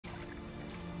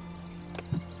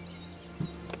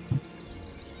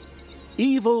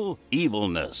Evil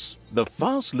Evilness. The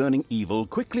fast-learning evil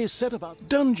quickly set about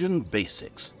dungeon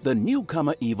basics. The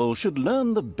newcomer evil should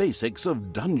learn the basics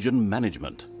of dungeon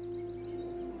management.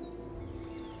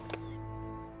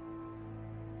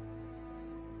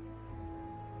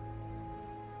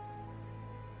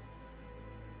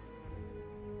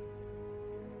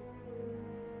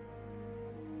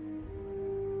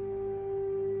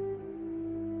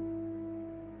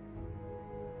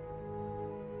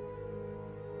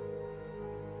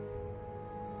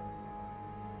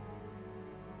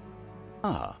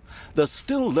 The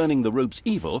still learning the ropes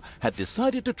evil had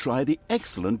decided to try the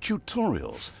excellent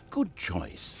tutorials. Good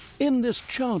choice. In this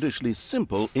childishly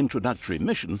simple introductory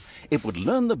mission, it would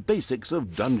learn the basics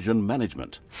of dungeon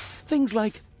management. Things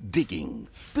like digging,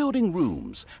 building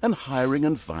rooms, and hiring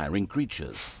and firing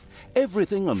creatures.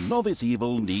 Everything a novice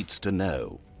evil needs to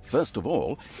know. First of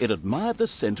all, it admired the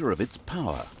center of its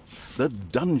power, the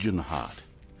dungeon heart.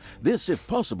 This, if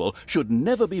possible, should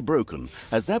never be broken,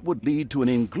 as that would lead to an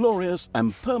inglorious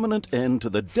and permanent end to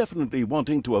the definitely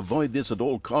wanting to avoid this at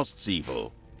all costs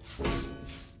evil.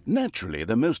 Naturally,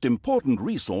 the most important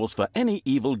resource for any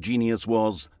evil genius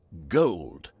was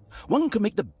gold. One can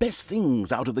make the best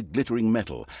things out of the glittering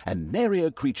metal, and nary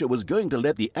a creature was going to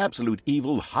let the absolute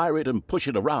evil hire it and push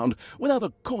it around without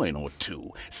a coin or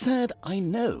two. Sad, I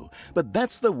know, but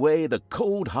that's the way the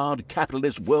cold, hard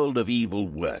capitalist world of evil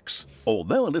works.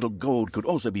 Although a little gold could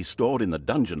also be stored in the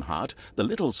dungeon heart, the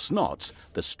little snots,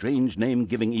 the strange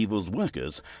name-giving evil's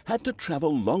workers, had to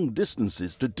travel long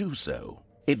distances to do so.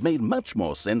 It made much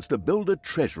more sense to build a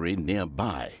treasury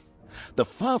nearby. The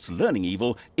fast-learning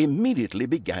evil immediately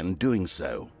began doing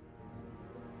so.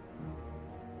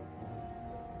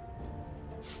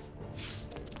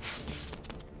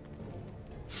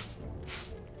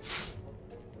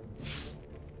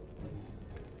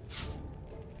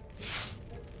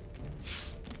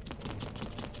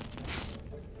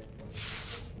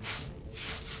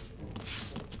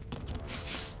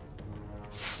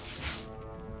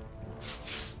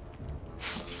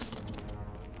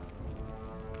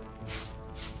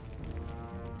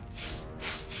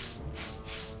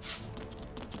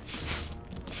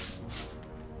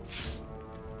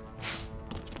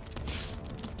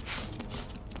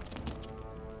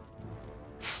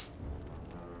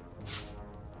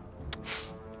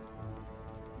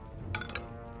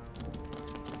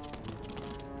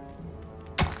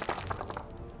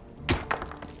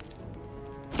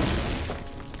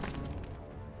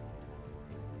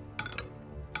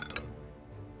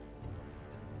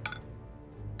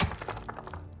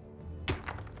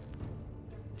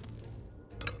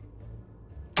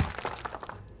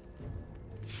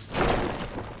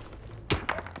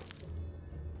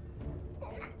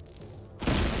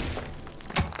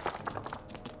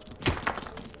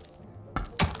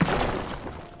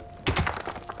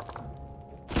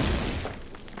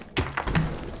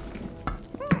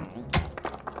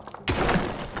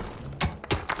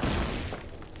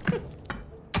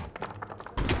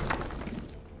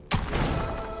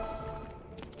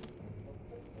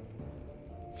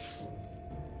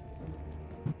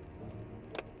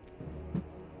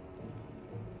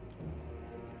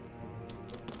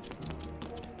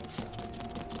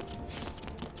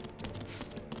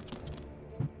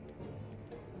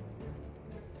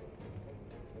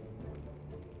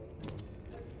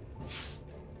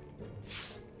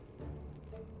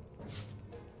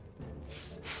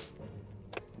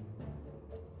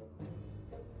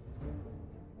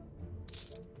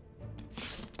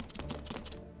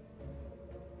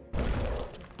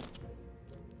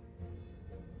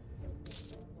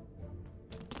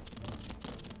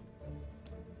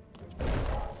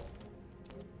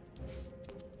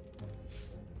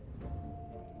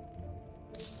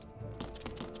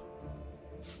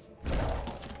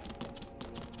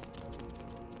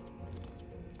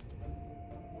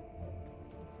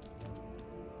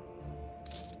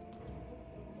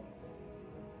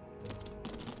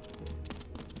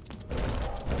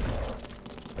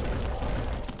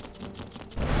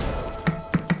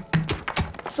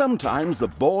 Sometimes the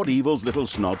bored evil's little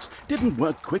snots didn't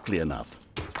work quickly enough.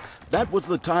 That was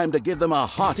the time to give them a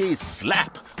hearty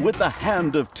slap with the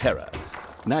hand of terror.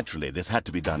 Naturally, this had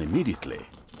to be done immediately.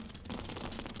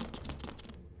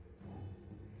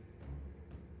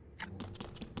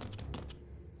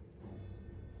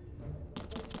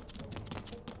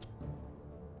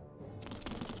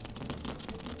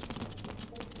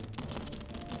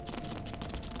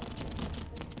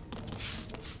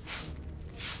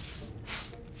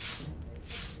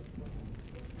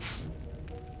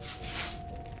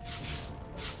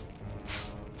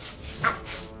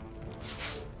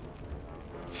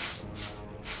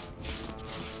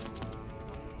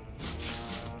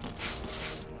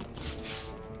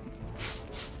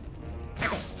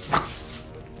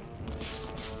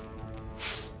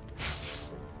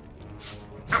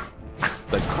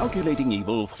 calculating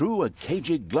evil threw a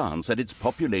cagey glance at its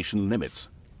population limits.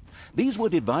 These were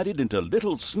divided into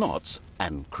little snots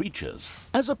and creatures.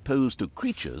 As opposed to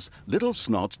creatures, little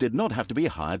snots did not have to be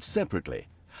hired separately,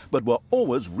 but were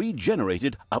always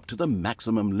regenerated up to the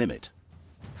maximum limit.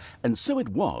 And so it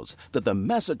was that the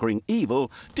massacring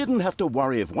evil didn't have to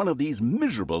worry if one of these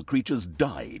miserable creatures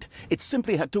died. It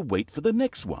simply had to wait for the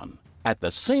next one. At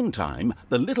the same time,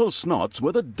 the little snots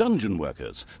were the dungeon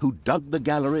workers who dug the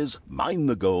galleries, mined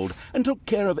the gold, and took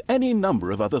care of any number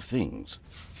of other things.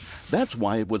 That's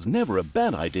why it was never a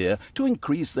bad idea to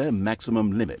increase their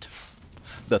maximum limit.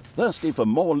 The thirsty for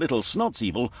more little snots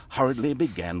evil hurriedly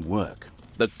began work.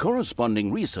 The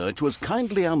corresponding research was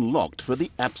kindly unlocked for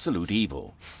the absolute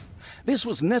evil. This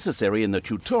was necessary in the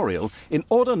tutorial in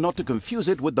order not to confuse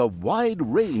it with the wide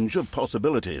range of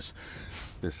possibilities.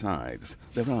 Besides,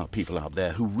 there are people out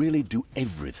there who really do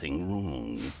everything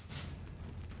wrong.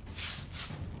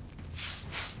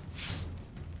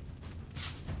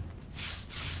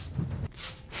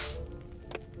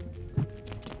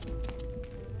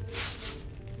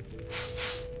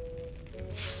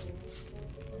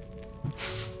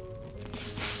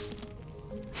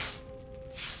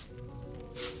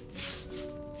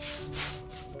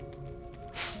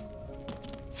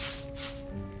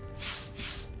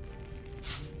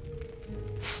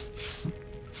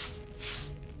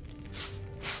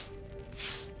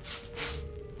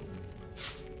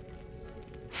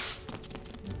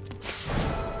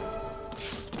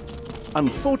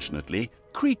 Unfortunately,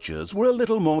 creatures were a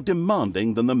little more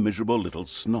demanding than the miserable little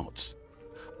snots.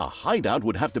 A hideout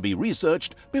would have to be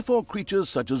researched before creatures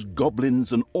such as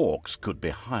goblins and orcs could be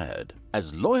hired.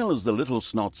 As loyal as the little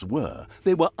snots were,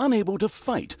 they were unable to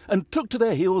fight and took to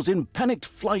their heels in panicked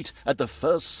flight at the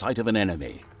first sight of an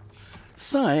enemy.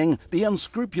 Sighing, the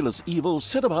unscrupulous evil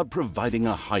set about providing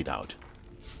a hideout.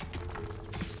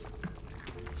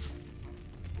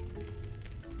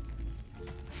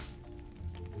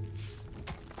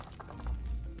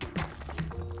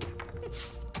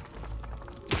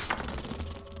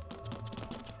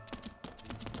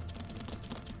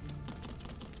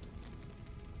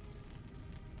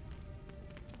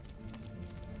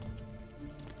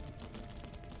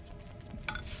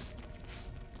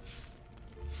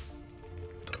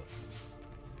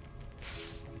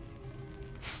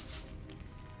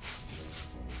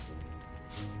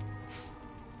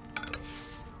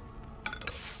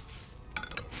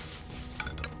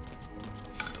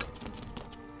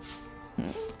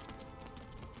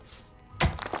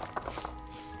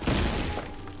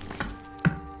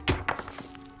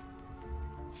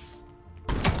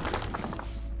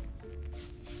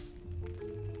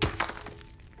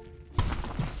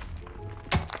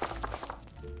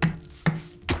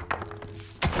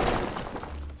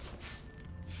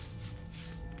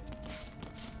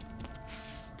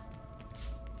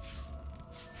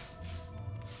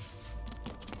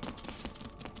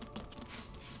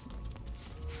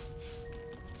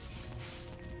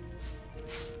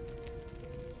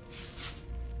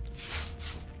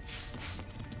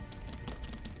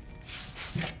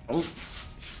 Oh.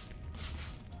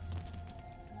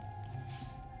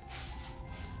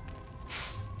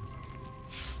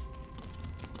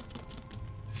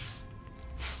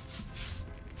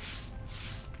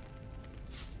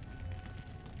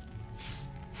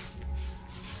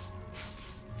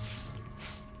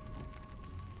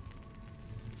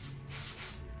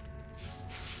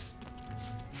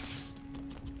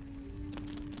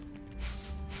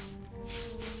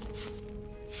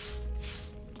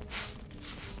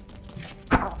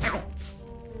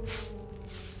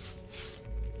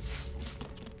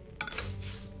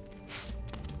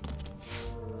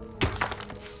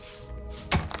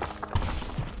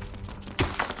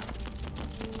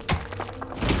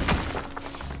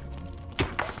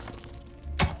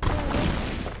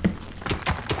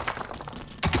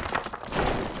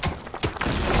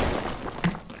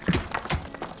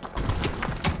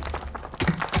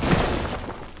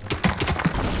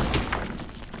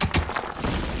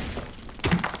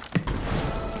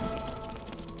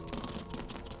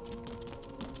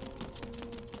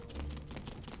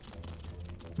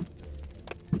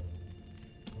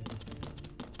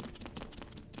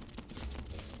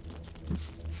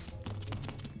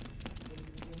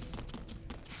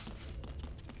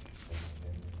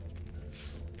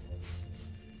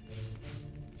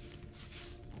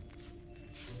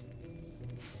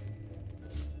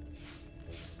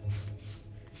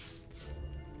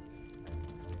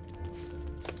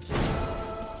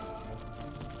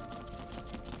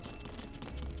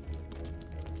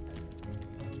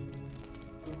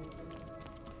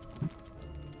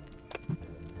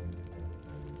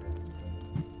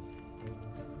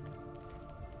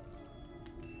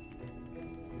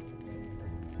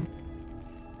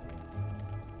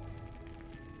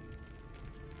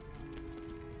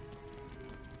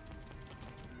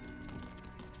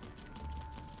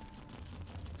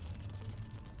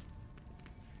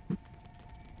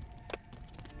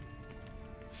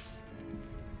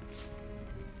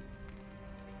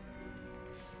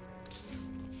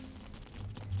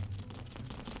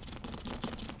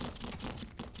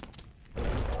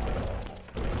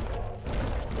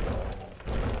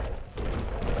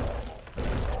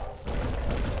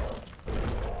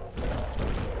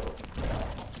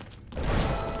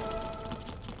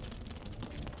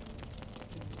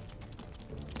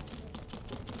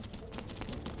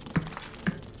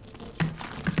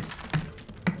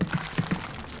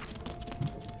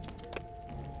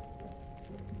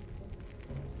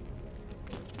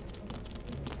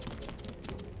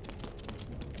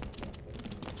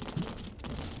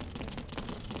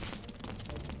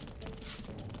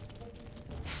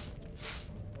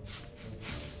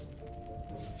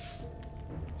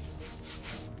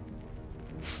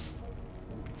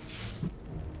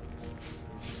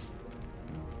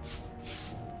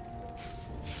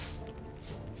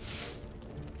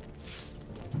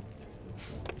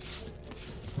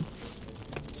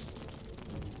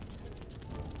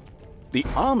 The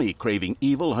army-craving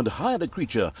evil had hired a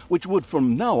creature which would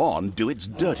from now on do its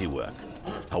dirty work.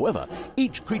 However,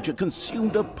 each creature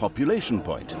consumed a population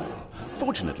point.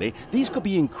 Fortunately, these could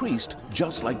be increased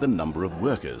just like the number of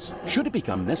workers. Should it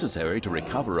become necessary to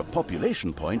recover a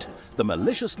population point, the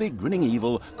maliciously grinning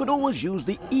evil could always use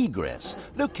the egress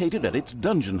located at its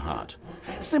dungeon heart.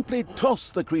 Simply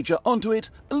toss the creature onto it,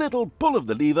 a little pull of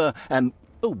the lever, and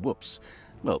oh, whoops.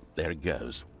 Well, there it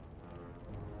goes.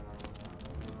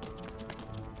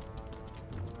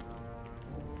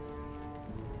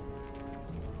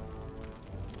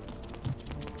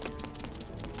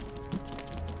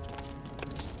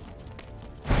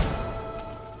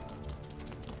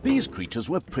 These creatures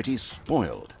were pretty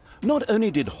spoiled. Not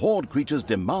only did horde creatures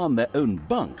demand their own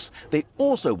bunks, they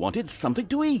also wanted something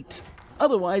to eat.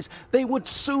 Otherwise, they would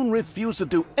soon refuse to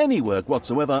do any work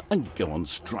whatsoever and go on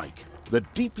strike. The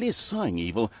deeply sighing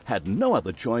evil had no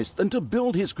other choice than to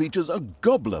build his creatures a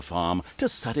gobbler farm to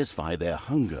satisfy their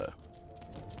hunger.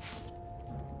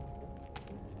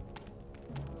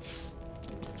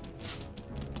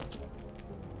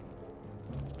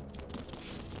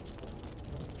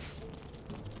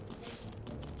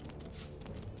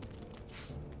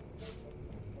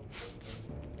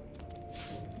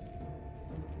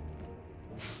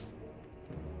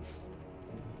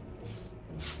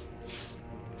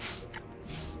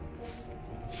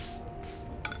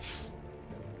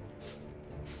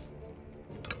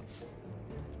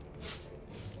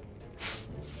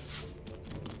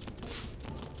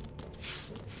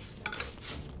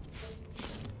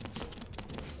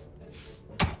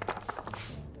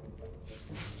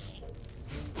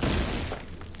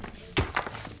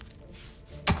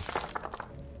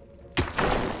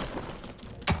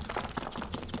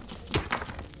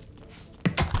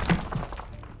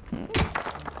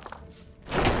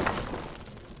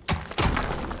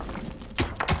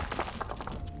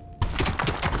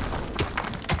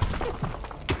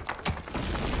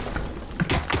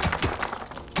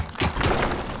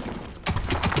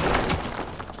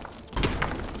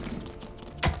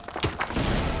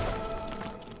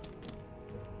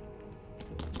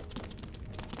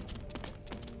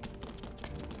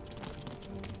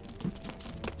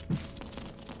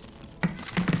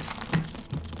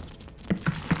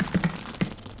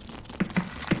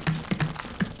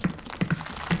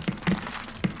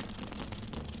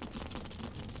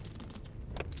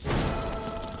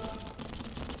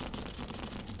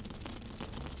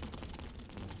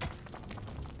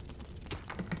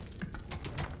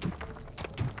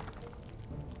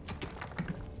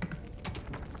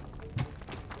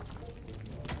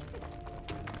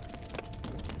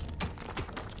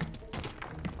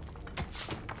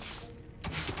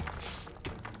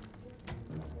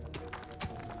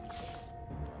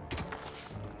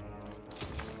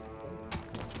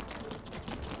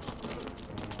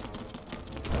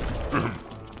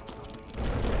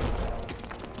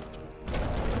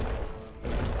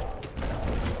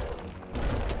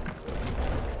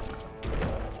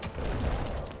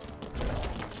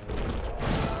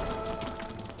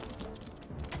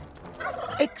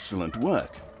 Excellent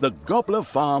work. The gobbler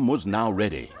farm was now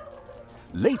ready.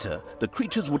 Later, the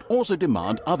creatures would also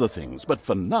demand other things, but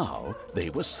for now, they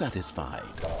were satisfied.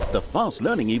 The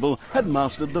fast-learning evil had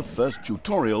mastered the first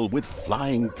tutorial with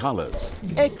flying colors.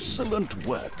 Excellent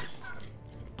work.